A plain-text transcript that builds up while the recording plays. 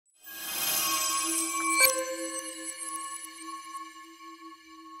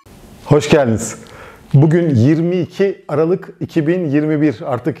Hoş geldiniz. Bugün 22 Aralık 2021.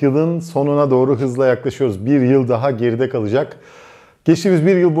 Artık yılın sonuna doğru hızla yaklaşıyoruz. Bir yıl daha geride kalacak. Geçtiğimiz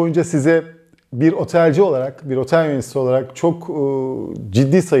bir yıl boyunca size bir otelci olarak, bir otel yöneticisi olarak çok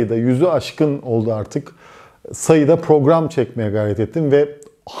ciddi sayıda, yüzü aşkın oldu artık, sayıda program çekmeye gayret ettim ve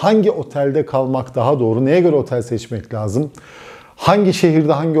hangi otelde kalmak daha doğru, neye göre otel seçmek lazım, hangi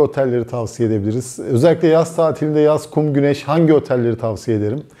şehirde hangi otelleri tavsiye edebiliriz, özellikle yaz tatilinde yaz, kum, güneş hangi otelleri tavsiye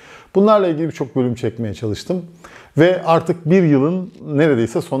ederim, bunlarla ilgili birçok bölüm çekmeye çalıştım. Ve artık bir yılın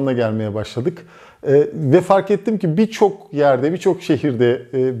neredeyse sonuna gelmeye başladık. Ve fark ettim ki birçok yerde, birçok şehirde,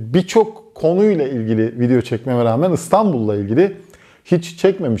 birçok konuyla ilgili video çekmeme rağmen İstanbul'la ilgili hiç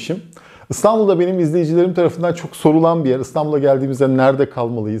çekmemişim. İstanbul'da benim izleyicilerim tarafından çok sorulan bir yer. İstanbul'a geldiğimizde nerede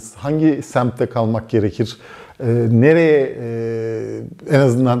kalmalıyız? Hangi semtte kalmak gerekir? Nereye en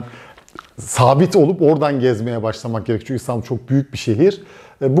azından sabit olup oradan gezmeye başlamak gerekir? Çünkü İstanbul çok büyük bir şehir.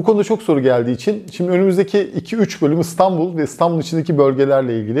 Bu konuda çok soru geldiği için şimdi önümüzdeki 2-3 bölüm İstanbul ve İstanbul'un içindeki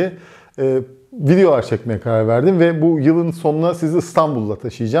bölgelerle ilgili videolar çekmeye karar verdim ve bu yılın sonuna sizi İstanbul'la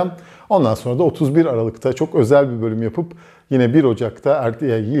taşıyacağım. Ondan sonra da 31 Aralık'ta çok özel bir bölüm yapıp yine 1 Ocak'ta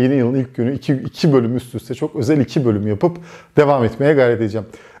yeni yılın ilk günü 2 bölüm üst üste çok özel 2 bölüm yapıp devam etmeye gayret edeceğim.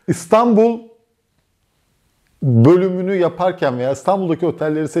 İstanbul bölümünü yaparken veya İstanbul'daki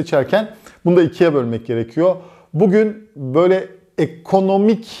otelleri seçerken bunu da 2'ye bölmek gerekiyor. Bugün böyle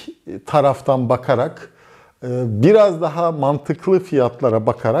ekonomik taraftan bakarak, biraz daha mantıklı fiyatlara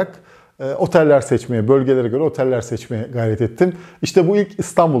bakarak oteller seçmeye, bölgelere göre oteller seçmeye gayret ettim. İşte bu ilk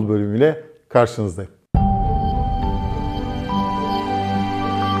İstanbul bölümüyle karşınızdayım.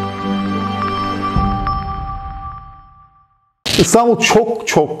 İstanbul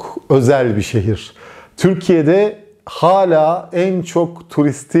çok özel bir şehir. Türkiye'de hala en çok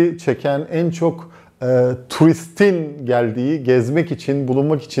turisti çeken, en çok turistin geldiği, gezmek için,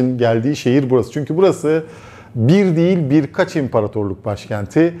 bulunmak için geldiği şehir burası. Çünkü burası bir değil birkaç imparatorluk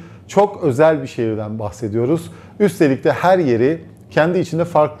başkenti. Çok özel bir şehirden bahsediyoruz. Üstelik de her yeri kendi içinde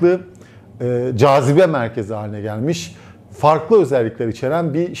farklı cazibe merkezi haline gelmiş, farklı özellikler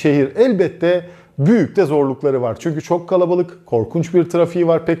içeren bir şehir. Elbette büyük de zorlukları var. Çünkü çok kalabalık, korkunç bir trafiği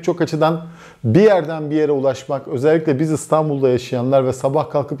var pek çok açıdan. Bir yerden bir yere ulaşmak, özellikle biz İstanbul'da yaşayanlar ve sabah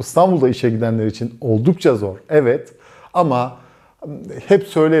kalkıp İstanbul'da işe gidenler için oldukça zor. Evet, ama hep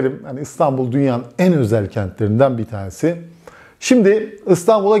söylerim, hani İstanbul dünyanın en özel kentlerinden bir tanesi. Şimdi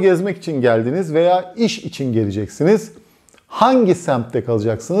İstanbul'a gezmek için geldiniz veya iş için geleceksiniz. Hangi semtte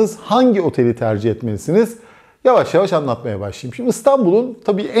kalacaksınız? Hangi oteli tercih etmelisiniz? Yavaş yavaş anlatmaya başlayayım. Şimdi İstanbul'un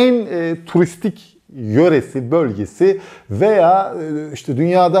tabii en turistik yöresi, bölgesi veya işte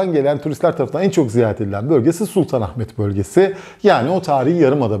dünyadan gelen turistler tarafından en çok ziyaret edilen bölgesi Sultanahmet bölgesi. Yani o tarihi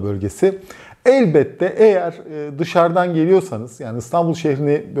yarımada bölgesi. Elbette eğer dışarıdan geliyorsanız, yani İstanbul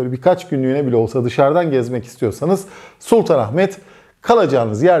şehrini böyle birkaç günlüğüne bile olsa dışarıdan gezmek istiyorsanız Sultanahmet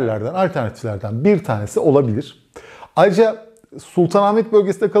kalacağınız yerlerden, alternatiflerden bir tanesi olabilir. Ayrıca Sultanahmet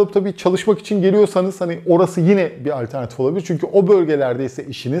bölgesinde kalıp tabii çalışmak için geliyorsanız hani orası yine bir alternatif olabilir. Çünkü o bölgelerde ise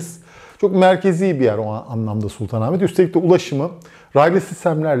işiniz çok merkezi bir yer o anlamda Sultanahmet. Üstelik de ulaşımı raylı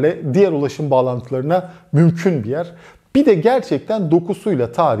sistemlerle diğer ulaşım bağlantılarına mümkün bir yer. Bir de gerçekten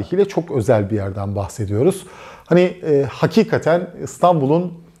dokusuyla, tarihiyle çok özel bir yerden bahsediyoruz. Hani hakikaten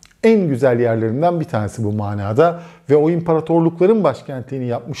İstanbul'un en güzel yerlerinden bir tanesi bu manada ve o imparatorlukların başkentliğini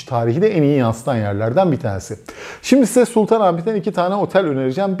yapmış tarihi de en iyi yansıtan yerlerden bir tanesi. Şimdi size Sultanahmet'ten 2 tane otel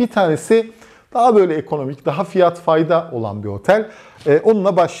önereceğim. Bir tanesi daha böyle ekonomik, daha fiyat fayda olan bir otel.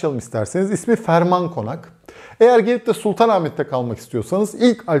 Onunla başlayalım isterseniz. İsmi Ferman Konak. Eğer gelip de Sultanahmet'te kalmak istiyorsanız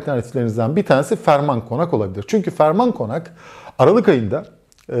ilk alternatiflerinizden bir tanesi Ferman Konak olabilir. Çünkü Ferman Konak Aralık ayında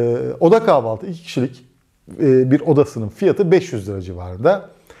oda kahvaltı 2 kişilik bir odasının fiyatı 500 lira civarında.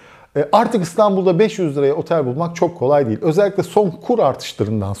 Artık İstanbul'da 500 liraya otel bulmak çok kolay değil. Özellikle son kur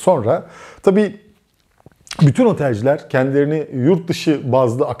artışlarından sonra tabii bütün otelciler kendilerini yurt dışı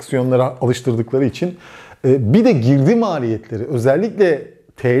bazlı aksiyonlara alıştırdıkları için bir de girdi maliyetleri, özellikle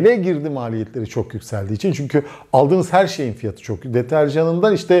TL girdi maliyetleri çok yükseldiği için, çünkü aldığınız her şeyin fiyatı çok,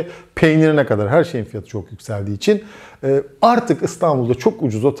 deterjanından işte peynirine kadar her şeyin fiyatı çok yükseldiği için artık İstanbul'da çok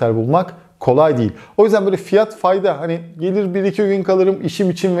ucuz otel bulmak kolay değil. O yüzden böyle fiyat fayda, hani gelir 1-2 gün kalırım işim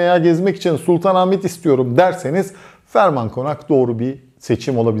için veya gezmek için Sultanahmet istiyorum derseniz Ferman Konak doğru bir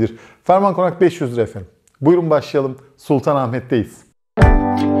seçim olabilir. Ferman Konak 500 lira efendim. Buyurun başlayalım. Sultanahmet'teyiz.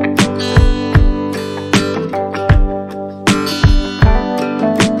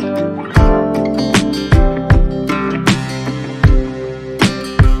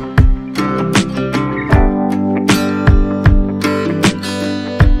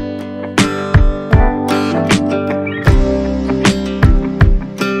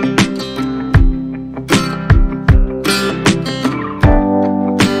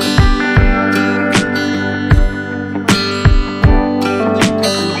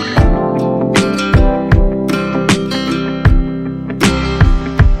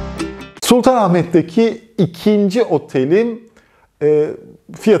 Sultanahmet'teki ikinci otelim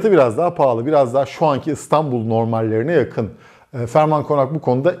fiyatı biraz daha pahalı. Biraz daha şu anki İstanbul normallerine yakın. Ferman Konak bu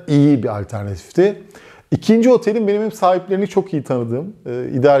konuda iyi bir alternatifti. İkinci otelim benim hem sahiplerini çok iyi tanıdığım,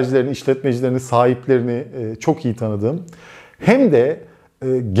 idarecilerini, işletmecilerini, sahiplerini çok iyi tanıdığım, hem de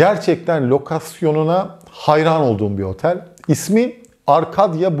gerçekten lokasyonuna hayran olduğum bir otel. İsmi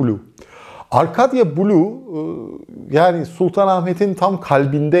Arcadia Blue. Arcadia Blue yani Sultanahmet'in tam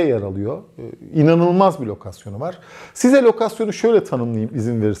kalbinde yer alıyor. İnanılmaz bir lokasyonu var. Size lokasyonu şöyle tanımlayayım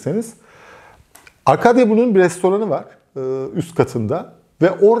izin verirseniz. Arcadia Blue'nun bir restoranı var üst katında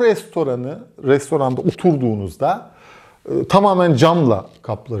ve o restoranda oturduğunuzda tamamen camla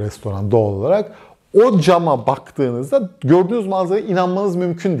kaplı restoran doğal olarak. O cama baktığınızda gördüğünüz manzaraya inanmanız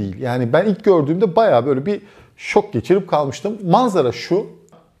mümkün değil. Yani ben ilk gördüğümde bayağı böyle bir şok geçirip kalmıştım. Manzara şu.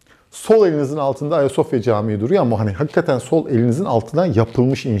 Sol elinizin altında Ayasofya Camii duruyor ama hani hakikaten sol elinizin altından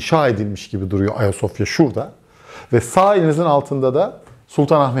yapılmış, inşa edilmiş gibi duruyor Ayasofya şurada. Ve sağ elinizin altında da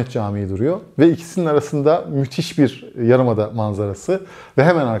Sultanahmet Camii duruyor. Ve ikisinin arasında müthiş bir yarımada manzarası ve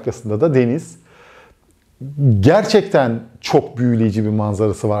hemen arkasında da deniz. Gerçekten çok büyüleyici bir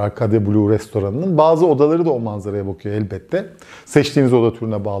manzarası var Arcadia Blue restoranının. Bazı odaları da o manzaraya bakıyor elbette. Seçtiğiniz oda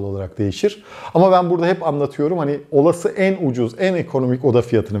türüne bağlı olarak değişir. Ama ben burada hep anlatıyorum hani olası en ucuz, en ekonomik oda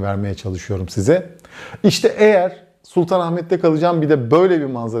fiyatını vermeye çalışıyorum size. İşte eğer Sultanahmet'te kalacağım bir de böyle bir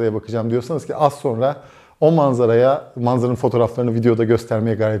manzaraya bakacağım diyorsanız ki az sonra o manzaranın fotoğraflarını videoda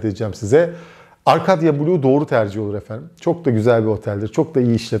göstermeye gayret edeceğim size. Arcadia Blue doğru tercih olur efendim. Çok da güzel bir oteldir. Çok da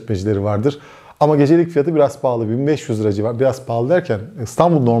iyi işletmecileri vardır. Ama gecelik fiyatı biraz pahalı. 1500 lira civarı. Biraz pahalı derken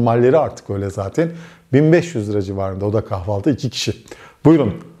İstanbul normalleri artık öyle zaten. 1500 lira civarında oda kahvaltı 2 kişi.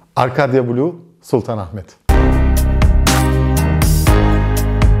 Buyurun. Arcadia Blue Sultanahmet.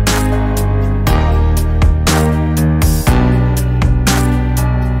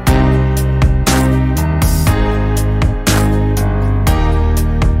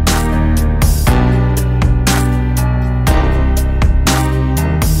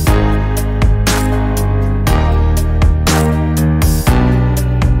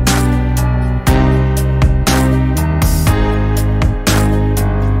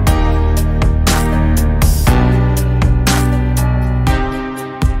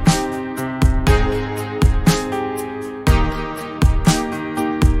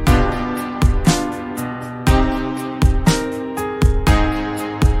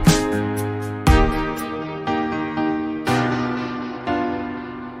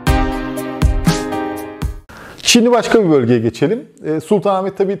 Şimdi başka bir bölgeye geçelim.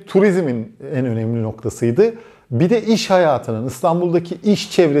 Sultanahmet tabii turizmin en önemli noktasıydı. Bir de iş hayatının, İstanbul'daki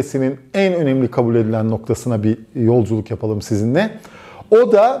iş çevresinin en önemli kabul edilen noktasına bir yolculuk yapalım sizinle.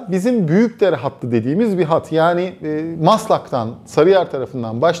 O da bizim Büyükdere hattı dediğimiz bir hat. Yani Maslak'tan, Sarıyer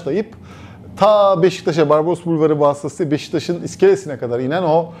tarafından başlayıp ta Beşiktaş'a, Barbaros Bulvarı vasıtası Beşiktaş'ın iskelesine kadar inen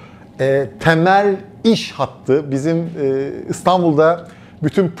o temel iş hattı. Bizim İstanbul'da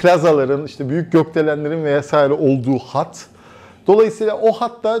bütün plazaların, işte büyük gökdelenlerin vesaire olduğu hat. Dolayısıyla o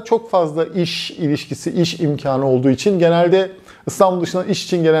hatta çok fazla iş ilişkisi, iş imkanı olduğu için genelde İstanbul dışından iş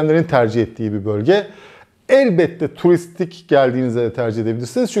için gelenlerin tercih ettiği bir bölge. Elbette turistik geldiğinizde de tercih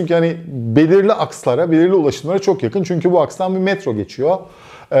edebilirsiniz. Çünkü hani belirli akslara, belirli ulaşımlara çok yakın. Çünkü bu akstan bir metro geçiyor.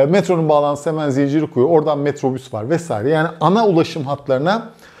 Metronun bağlantısı hemen Zincirlikuyu, oradan metrobüs var vesaire. Yani ana ulaşım hatlarına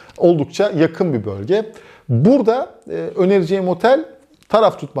oldukça yakın bir bölge. Burada önereceğim otel,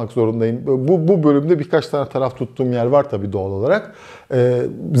 taraf tutmak zorundayım. Bu bölümde birkaç tane taraf tuttuğum yer var tabii doğal olarak.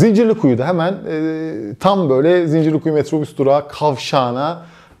 Zincirlikuyu'da hemen tam böyle Zincirlikuyu metrobüs durağı kavşağına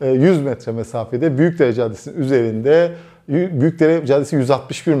 100 metre mesafede Büyükdere Caddesi'nin üzerinde Büyükdere Caddesi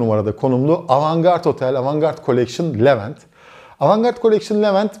 161 numarada konumlu Avantgard Otel, Avantgard Collection Levent. Avantgard Collection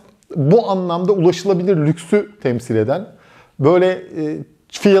Levent bu anlamda ulaşılabilir lüksü temsil eden, böyle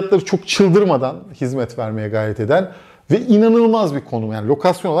fiyatları çok çıldırmadan hizmet vermeye gayret eden ve inanılmaz bir konum, yani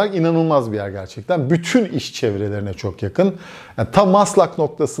lokasyon olarak inanılmaz bir yer gerçekten. Bütün iş çevrelerine çok yakın. Yani tam Maslak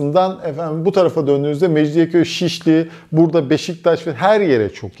noktasından efendim bu tarafa döndüğünüzde Mecidiyeköy, Şişli, burada Beşiktaş ve her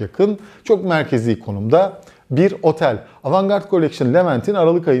yere çok yakın. Çok merkezi konumda bir otel. Avantgard Collection Levent'in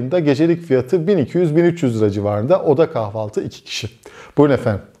Aralık ayında gecelik fiyatı 1200-1300 lira civarında. Oda kahvaltı 2 kişi. Buyurun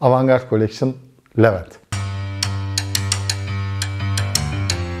efendim. Avantgard Collection Levent.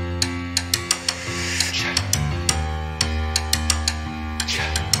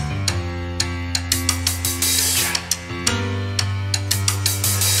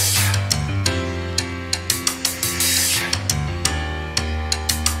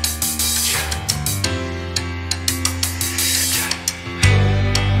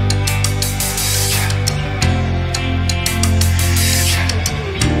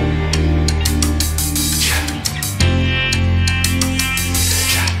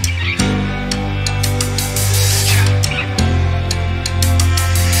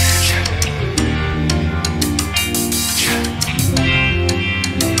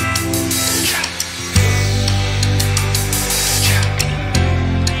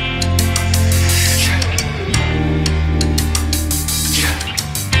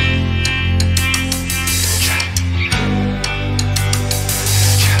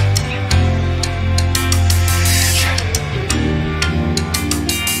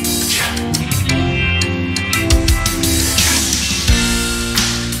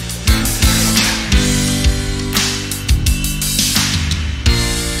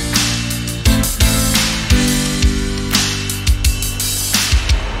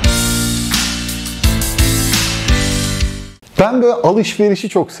 Ben böyle alışverişi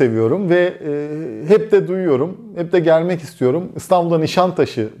çok seviyorum ve hep de duyuyorum, hep de gelmek istiyorum. İstanbul'da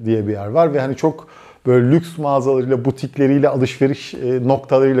Nişantaşı diye bir yer var ve hani çok böyle lüks mağazalarıyla, butikleriyle, alışveriş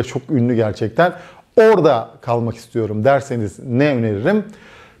noktalarıyla çok ünlü gerçekten. Orada kalmak istiyorum derseniz ne öneririm?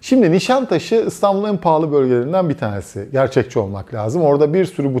 Şimdi Nişantaşı İstanbul'un en pahalı bölgelerinden bir tanesi. Gerçekçi olmak lazım. Orada bir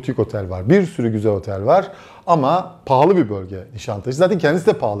sürü butik otel var, bir sürü güzel otel var. Ama pahalı bir bölge Nişantaşı. Zaten kendisi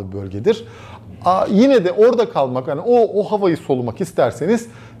de pahalı bir bölgedir. Yine de orada kalmak, hani o havayı solumak isterseniz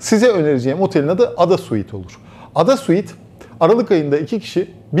size önereceğim otelin adı Ada Suite olur. Ada Suite Aralık ayında 2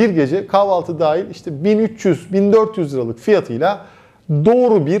 kişi bir gece kahvaltı dahil işte 1300-1400 liralık fiyatıyla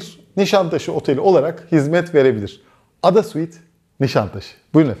doğru bir Nişantaşı oteli olarak hizmet verebilir. Ada Suite Nişantaşı.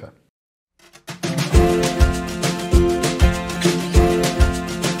 Buyurun efendim.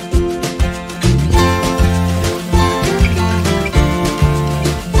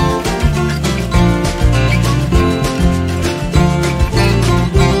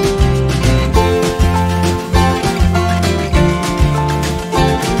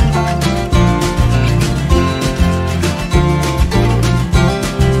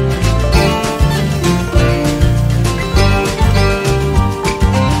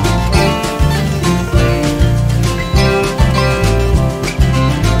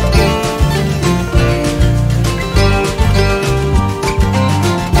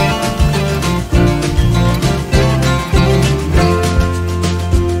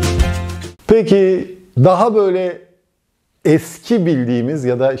 Peki daha böyle eski bildiğimiz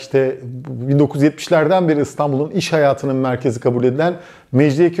ya da işte 1970'lerden beri İstanbul'un iş hayatının merkezi kabul edilen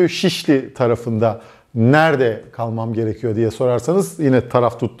Mecidiyeköy Şişli tarafında nerede kalmam gerekiyor diye sorarsanız yine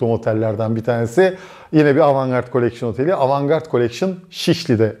taraf tuttuğum otellerden bir tanesi. Yine bir Avantgarde Collection oteli. Avantgarde Collection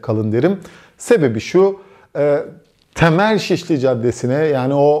Şişli'de kalın derim. Sebebi şu, temel Şişli Caddesi'ne,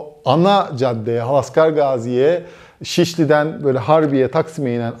 yani o ana caddeye, Halaskar Gazi'ye, Şişli'den böyle Harbiye,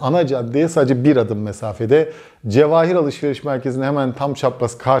 Taksim'e inen ana caddeye sadece bir adım mesafede. Cevahir Alışveriş Merkezi'nin hemen tam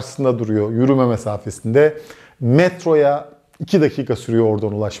çapraz karşısında duruyor, yürüme mesafesinde. Metroya 2 dakika sürüyor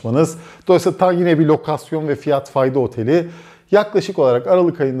oradan ulaşmanız. Dolayısıyla tam yine bir lokasyon ve fiyat fayda oteli. Yaklaşık olarak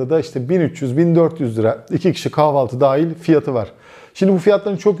Aralık ayında da işte 1300-1400 lira 2 kişi kahvaltı dahil fiyatı var. Şimdi bu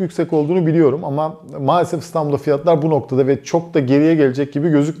fiyatların çok yüksek olduğunu biliyorum ama maalesef İstanbul'da fiyatlar bu noktada ve çok da geriye gelecek gibi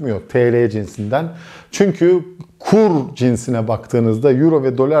gözükmüyor TL cinsinden. Çünkü kur cinsine baktığınızda, euro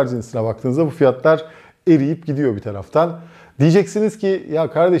ve dolar cinsine baktığınızda bu fiyatlar eriyip gidiyor bir taraftan. Diyeceksiniz ki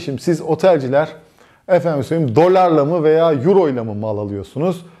ya kardeşim siz otelciler efendim söyleyeyim dolarla mı veya euro ile mi mal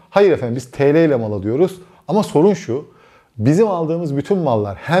alıyorsunuz? Hayır efendim biz TL ile mal alıyoruz. Ama sorun şu, bizim aldığımız bütün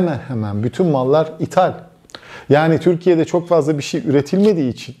mallar hemen hemen bütün mallar ithal. Yani Türkiye'de çok fazla bir şey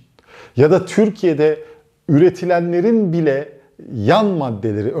üretilmediği için ya da Türkiye'de üretilenlerin bile yan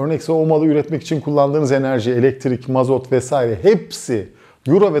maddeleri, örnekse o malı üretmek için kullandığınız enerji, elektrik, mazot vesaire hepsi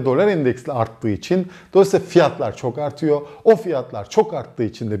euro ve dolar endeksli arttığı için dolayısıyla fiyatlar çok artıyor. O fiyatlar çok arttığı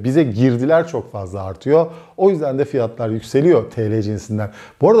için de bize girdiler çok fazla artıyor. O yüzden de fiyatlar yükseliyor TL cinsinden.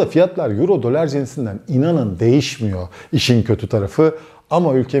 Bu arada fiyatlar euro dolar cinsinden inanın değişmiyor, işin kötü tarafı.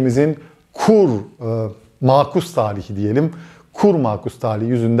 Ama ülkemizin kur makus talihi diyelim. Kur makus talihi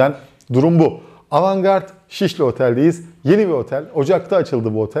yüzünden durum bu. Avantgarde Şişli Otel'deyiz. Yeni bir otel. Ocak'ta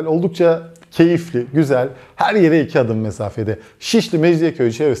açıldı bu otel. Oldukça keyifli, güzel. Her yere 2 adım mesafede. Şişli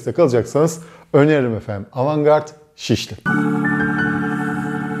Mecidiyeköy çevresinde kalacaksanız öneririm efendim. Avantgarde Şişli.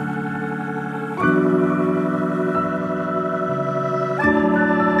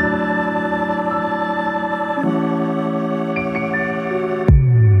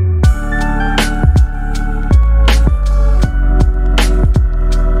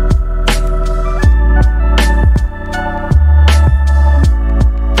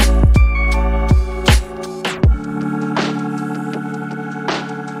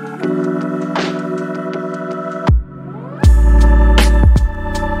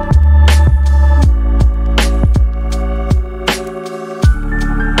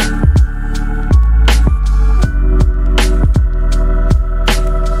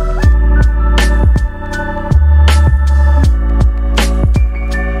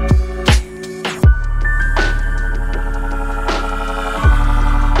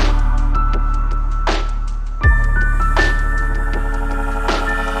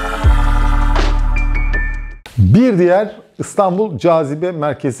 Bir diğer İstanbul cazibe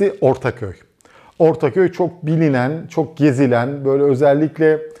merkezi Ortaköy. Ortaköy çok bilinen, çok gezilen, böyle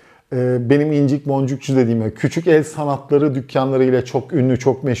özellikle benim incik boncukçu dediğim küçük el sanatları dükkanlarıyla çok ünlü,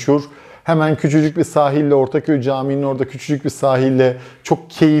 çok meşhur. Hemen küçücük bir sahille, Ortaköy Camii'nin orada küçücük bir sahille çok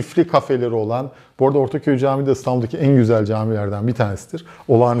keyifli kafeleri olan, bu arada Ortaköy Camii de İstanbul'daki en güzel camilerden bir tanesidir.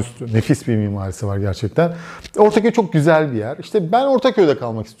 Olağanüstü, nefis bir mimarisi var gerçekten. Ortaköy çok güzel bir yer. İşte ben Ortaköy'de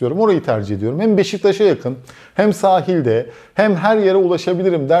kalmak istiyorum, orayı tercih ediyorum. Hem Beşiktaş'a yakın, hem sahilde, hem her yere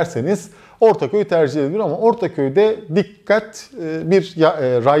ulaşabilirim derseniz Ortaköy tercih edilir ama Ortaköy'de dikkat, bir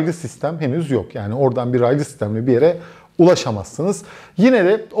raylı sistem henüz yok. Yani oradan bir raylı sistemle bir yere ulaşamazsınız. Yine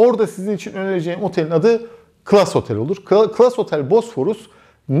de orada sizin için önereceğim otelin adı Klas Otel olur. Klas Otel Bosforus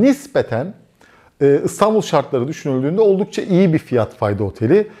nispeten İstanbul şartları düşünüldüğünde oldukça iyi bir fiyat fayda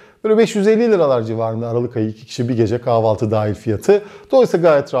oteli. Böyle 550 liralar civarında Aralık ayı 2 kişi bir gece kahvaltı dahil fiyatı. Dolayısıyla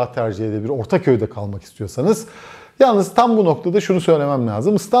gayet rahat tercih edebilir. Ortaköy'de kalmak istiyorsanız. Yalnız tam bu noktada şunu söylemem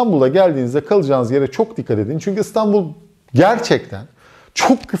lazım. İstanbul'a geldiğinizde kalacağınız yere çok dikkat edin. Çünkü İstanbul gerçekten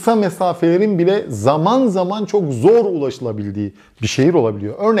çok kısa mesafelerin bile zaman zaman çok zor ulaşılabildiği bir şehir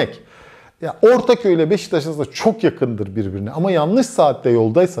olabiliyor. Örnek, ya Ortaköy ile Beşiktaş arasında çok yakındır birbirine ama yanlış saatte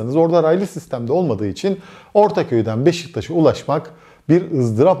yoldaysanız orada raylı sistemde olmadığı için Ortaköy'den Beşiktaş'a ulaşmak bir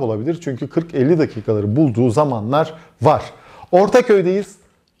ızdırap olabilir. Çünkü 40-50 dakikaları bulduğu zamanlar var. Ortaköy'deyiz.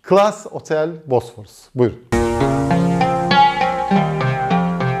 Klas Otel Bosforus. Buyurun.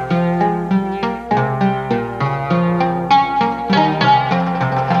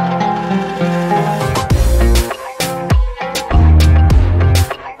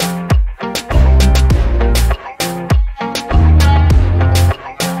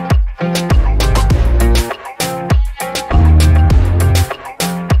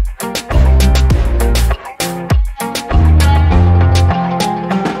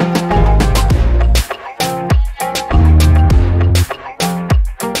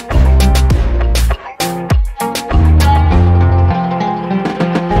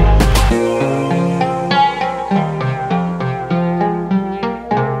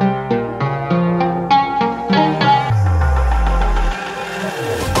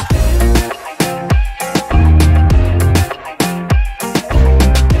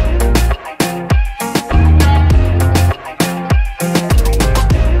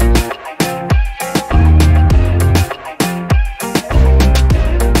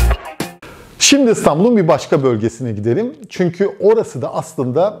 Şimdi İstanbul'un bir başka bölgesine gidelim. Çünkü orası da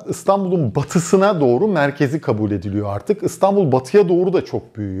aslında İstanbul'un batısına doğru merkezi kabul ediliyor artık. İstanbul batıya doğru da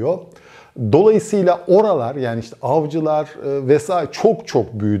çok büyüyor. Dolayısıyla oralar, yani işte Avcılar vesaire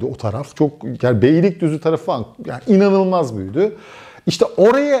çok büyüdü o taraf. Çok, yani Beylikdüzü tarafı falan yani inanılmaz büyüdü. İşte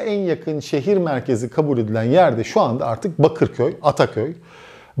oraya en yakın şehir merkezi kabul edilen yerde şu anda artık Bakırköy, Ataköy.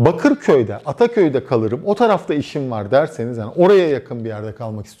 Bakırköy'de, Ataköy'de kalırım, o tarafta işim var derseniz, yani oraya yakın bir yerde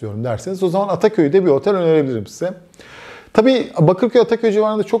kalmak istiyorum derseniz o zaman Ataköy'de bir otel önerebilirim size. Tabii Bakırköy, Ataköy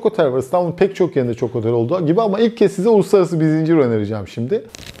civarında çok otel var. İstanbul'un pek çok yerinde çok otel olduğu gibi ama ilk kez size uluslararası bir zincir önereceğim şimdi.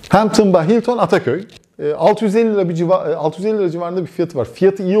 Hampton by Hilton Ataköy. 650 lira civarında bir fiyatı var.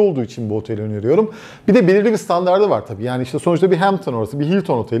 Fiyatı iyi olduğu için bu oteli öneriyorum. Bir de belirli bir standardı var tabii. Yani işte sonuçta bir Hampton orası, bir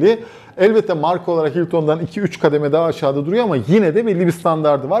Hilton oteli. Elbette marka olarak Hilton'dan 2-3 kademe daha aşağıda duruyor ama yine de belli bir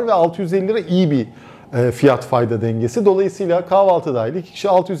standardı var ve 650 lira iyi bir fiyat fayda dengesi. Dolayısıyla kahvaltı dahil 2 kişi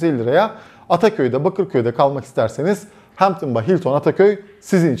 650 liraya Ataköy'de, Bakırköy'de kalmak isterseniz Hampton by Hilton Ataköy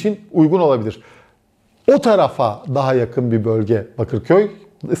sizin için uygun olabilir. O tarafa daha yakın bir bölge Bakırköy.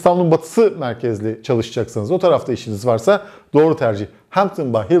 İstanbul'un batısı merkezli çalışacaksanız, o tarafta işiniz varsa doğru tercih.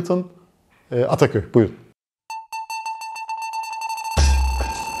 Hampton by Hilton Ataköy. Buyurun.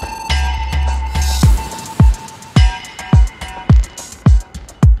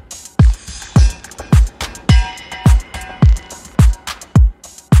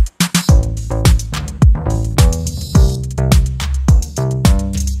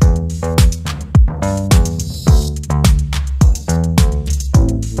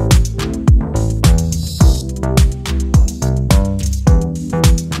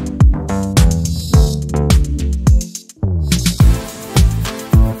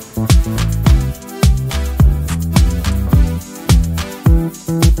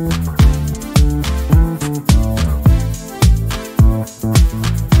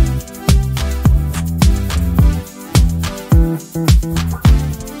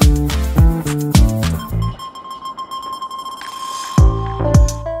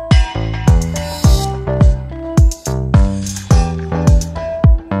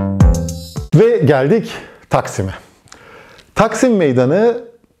 Ve geldik Taksim'e. Taksim Meydanı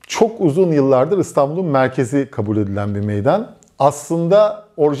çok uzun yıllardır İstanbul'un merkezi kabul edilen bir meydan. Aslında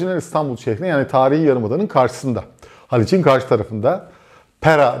orijinal İstanbul şehri, yani tarihi yarımadanın karşısında. Haliç'in karşı tarafında.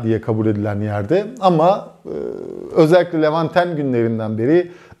 Pera diye kabul edilen yerde. Ama özellikle Levanten günlerinden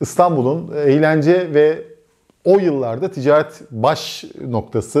beri İstanbul'un eğlence ve o yıllarda ticaret baş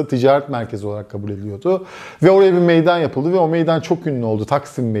noktası, ticaret merkezi olarak kabul ediliyordu. Ve oraya bir meydan yapıldı ve o meydan çok ünlü oldu.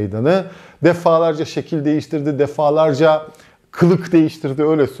 Taksim Meydanı. Defalarca şekil değiştirdi, defalarca kılık değiştirdi,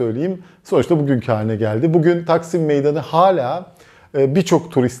 öyle söyleyeyim. Sonuçta bugünkü haline geldi. Bugün Taksim Meydanı hala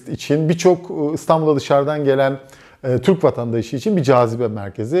birçok turist için, birçok İstanbul'a dışarıdan gelen Türk vatandaşı için bir cazibe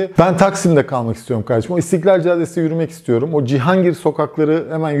merkezi. Ben Taksim'de kalmak istiyorum kardeşim. O İstiklal Caddesi'nde yürümek istiyorum. O Cihangir sokakları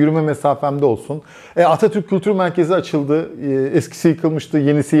hemen yürüme mesafemde olsun. Atatürk Kültür Merkezi açıldı. Eskisi yıkılmıştı,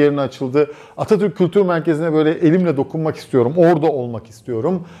 yenisi yerine açıldı. Atatürk Kültür Merkezi'ne böyle elimle dokunmak istiyorum. Orada olmak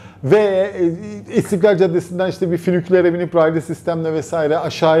istiyorum. Ve İstiklal Caddesi'nden işte bir füniküllere binip raylı sistemle vesaire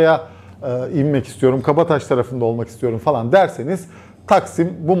aşağıya inmek istiyorum. Kabataş tarafında olmak istiyorum falan derseniz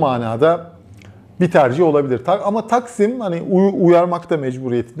Taksim bu manada bir tercih olabilir. Ama Taksim, hani uyarmakta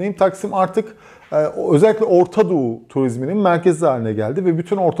mecburiyetindeyim. Taksim artık özellikle Orta Doğu turizminin merkezi haline geldi ve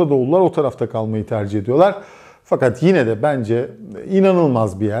bütün Orta Doğulular o tarafta kalmayı tercih ediyorlar. Fakat yine de bence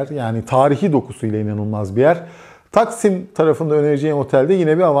inanılmaz bir yer. Yani tarihi dokusuyla inanılmaz bir yer. Taksim tarafında önereceğim otelde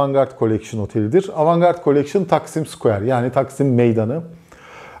yine bir Avantgard Collection otelidir. Avantgard Collection Taksim Square, yani Taksim Meydanı.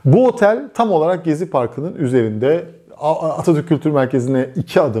 Bu otel tam olarak Gezi Parkı'nın üzerinde, Atatürk Kültür Merkezi'ne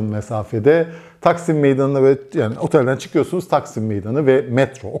 2 adım mesafede. Taksim Meydanı'na böyle, yani otelden çıkıyorsunuz, Taksim Meydanı ve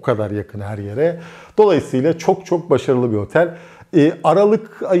metro, o kadar yakın her yere. Dolayısıyla çok çok başarılı bir otel.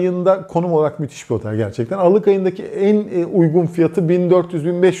 Aralık ayında konum olarak müthiş bir otel gerçekten. Aralık ayındaki en uygun fiyatı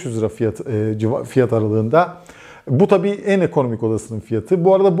 1400-1500 lira fiyat aralığında. Bu tabii en ekonomik odasının fiyatı.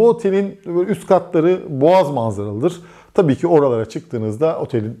 Bu arada bu otelin üst katları boğaz manzaralıdır. Tabii ki oralara çıktığınızda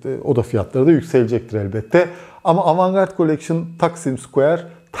otelin oda fiyatları da yükselecektir elbette. Ama Avantgard Collection Taksim Square,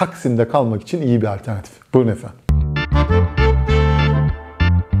 Taksim'de kalmak için iyi bir alternatif. Buyurun efendim.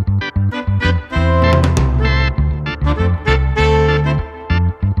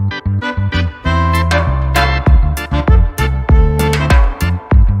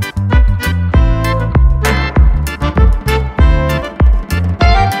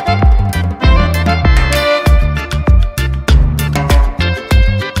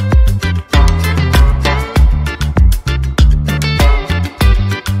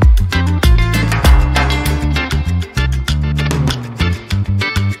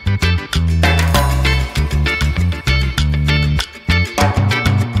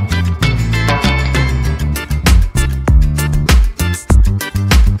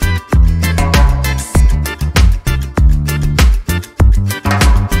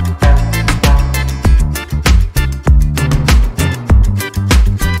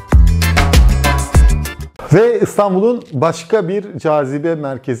 Ve İstanbul'un başka bir cazibe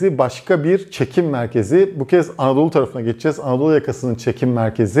merkezi, başka bir çekim merkezi. Bu kez Anadolu tarafına geçeceğiz. Anadolu yakasının çekim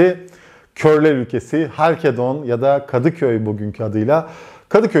merkezi, Körler ülkesi, Halkedon ya da Kadıköy bugünkü adıyla.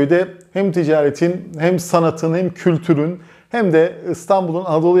 Kadıköy'de hem ticaretin, hem sanatın, hem kültürün, hem de İstanbul'un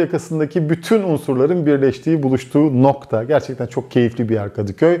Anadolu yakasındaki bütün unsurların birleştiği, buluştuğu nokta. Gerçekten çok keyifli bir yer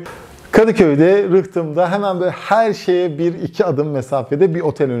Kadıköy. Kadıköy'de, Rıhtım'da hemen böyle her şeye 1-2 adım mesafede bir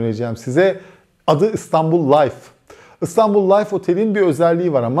otel önereceğim size. Adı İstanbul Life. İstanbul Life Otel'in bir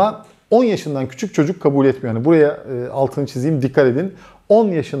özelliği var ama 10 yaşından küçük çocuk kabul etmiyor. Yani buraya altını çizeyim, dikkat edin. 10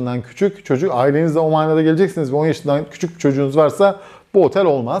 yaşından küçük çocuk, ailenizle o manada geleceksiniz ve 10 yaşından küçük çocuğunuz varsa bu otel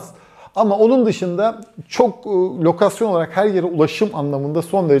olmaz. Ama onun dışında çok lokasyon olarak her yere ulaşım anlamında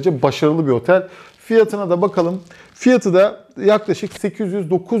son derece başarılı bir otel. Fiyatına da bakalım. Fiyatı da yaklaşık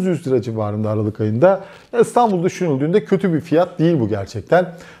 800-900 lira civarında Aralık ayında. İstanbul düşünüldüğünde kötü bir fiyat değil bu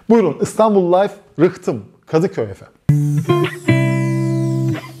gerçekten. Buyurun, İstanbul Life Rıhtım, Kadıköy efendim.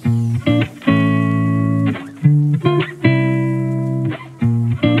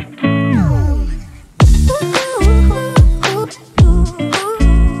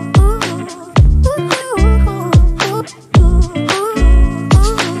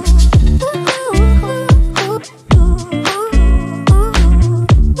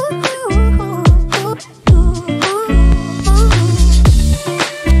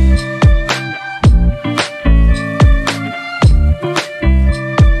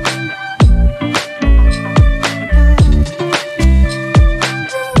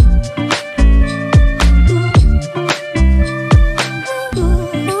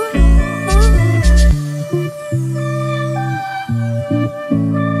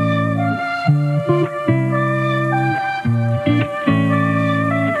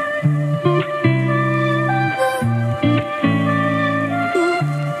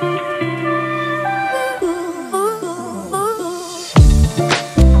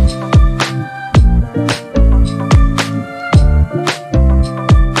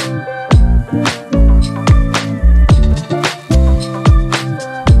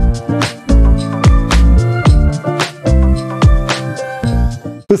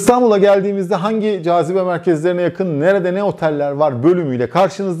 İstanbul'a geldiğimizde hangi cazibe merkezlerine yakın, nerede ne oteller var bölümüyle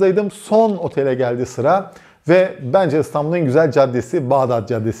karşınızdaydım. Son otele geldi sıra ve bence İstanbul'un en güzel caddesi Bağdat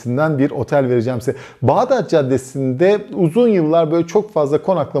Caddesi'nden bir otel vereceğim size. Bağdat Caddesi'nde uzun yıllar böyle çok fazla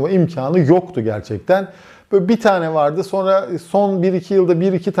konaklama imkanı yoktu gerçekten. Böyle bir tane vardı, sonra son 1-2 yılda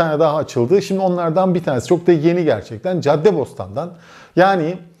 1-2 tane daha açıldı. Şimdi onlardan bir tanesi çok da yeni gerçekten, Caddebostan'dan.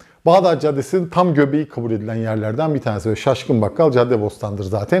 Yani Bağdat Caddesi'nin tam göbeği kabul edilen yerlerden bir tanesi. Böyle şaşkın bakkal Caddebostan'dır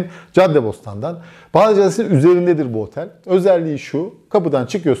zaten. Caddebostan'dan. Bağdat Caddesi'nin üzerindedir bu otel. Özelliği şu: kapıdan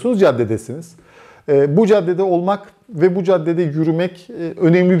çıkıyorsunuz, caddedesiniz. Bu caddede olmak ve bu caddede yürümek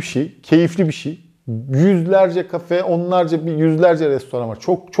önemli bir şey, keyifli bir şey. Yüzlerce kafe, yüzlerce restoran var.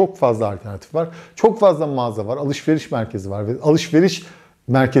 Çok fazla alternatif var. Çok fazla mağaza var. Alışveriş merkezi var. Ve alışveriş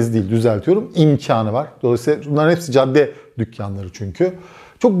merkezi değil, düzeltiyorum, imkanı var. Dolayısıyla bunların hepsi cadde dükkanları çünkü.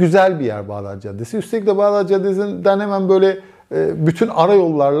 Çok güzel bir yer Bağdat Caddesi. Üstelik de Bağdat Caddesi'nden hemen böyle bütün ara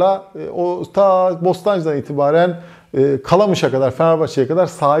yollarla o ta Bostancı'dan itibaren Kalamış'a kadar, Fenerbahçe'ye kadar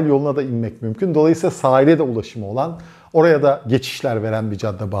sahil yoluna da inmek mümkün. Dolayısıyla sahile de ulaşımı olan, oraya da geçişler veren bir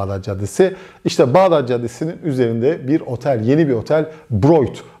cadde Bağdat Caddesi. İşte Bağdat Caddesi'nin üzerinde bir otel, yeni bir otel,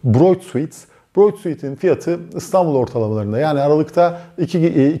 Broad Suites. Broad Suite'in fiyatı İstanbul ortalamalarında, yani Aralık'ta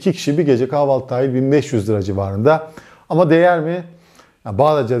 2 kişi bir gece kahvaltı dahil 1500 lira civarında. Ama değer mi? Yani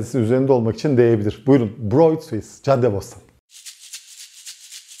Bağdat Caddesi üzerinde olmak için değebilir. Buyurun, Broad Suites, Caddebostan.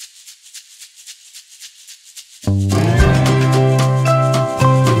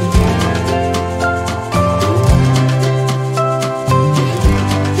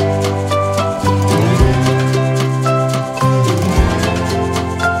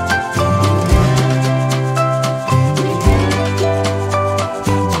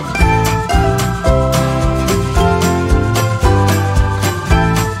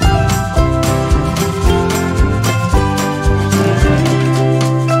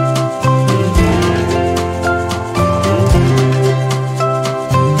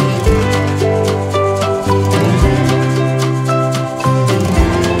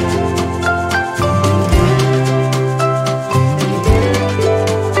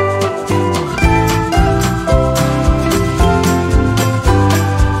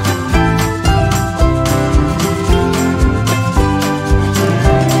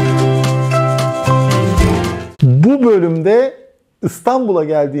 Bu bölümde İstanbul'a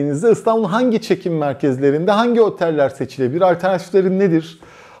geldiğinizde İstanbul'un hangi çekim merkezlerinde hangi oteller seçilebilir, alternatifleri nedir,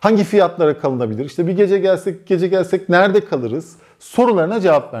 hangi fiyatlara kalınabilir, işte bir gece gelsek nerede kalırız sorularına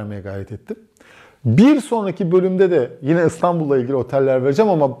cevap vermeye gayret ettim. Bir sonraki bölümde de yine İstanbul'la ilgili oteller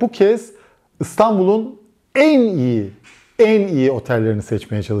vereceğim ama bu kez İstanbul'un en iyi otellerini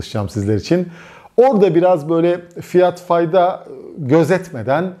seçmeye çalışacağım sizler için. Orada biraz böyle fiyat fayda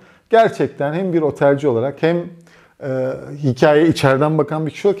gözetmeden gerçekten hem bir otelci olarak hem hikayeye içeriden bakan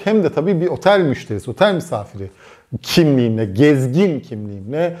bir kişi olarak hem de tabii bir otel müşterisi, otel misafiri kimliğimle, gezgin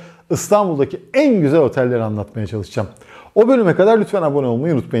kimliğimle İstanbul'daki en güzel otelleri anlatmaya çalışacağım. O bölüme kadar lütfen abone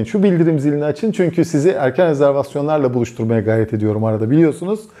olmayı unutmayın. Şu bildirim zilini açın çünkü sizi erken rezervasyonlarla buluşturmaya gayret ediyorum arada,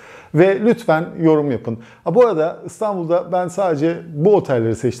 biliyorsunuz. Ve lütfen yorum yapın. Bu arada İstanbul'da ben sadece bu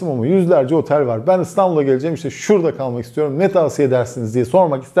otelleri seçtim ama yüzlerce otel var. Ben İstanbul'a geleceğim, işte şurada kalmak istiyorum, ne tavsiye edersiniz diye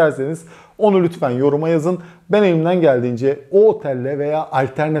sormak isterseniz onu lütfen yoruma yazın. Ben elimden geldiğince o otelle veya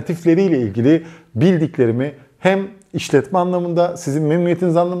alternatifleriyle ilgili bildiklerimi hem işletme anlamında, sizin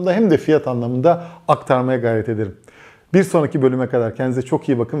memnuniyetiniz anlamında hem de fiyat anlamında aktarmaya gayret ederim. Bir sonraki bölüme kadar kendinize çok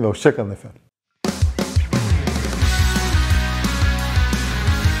iyi bakın ve hoşça kalın efendim.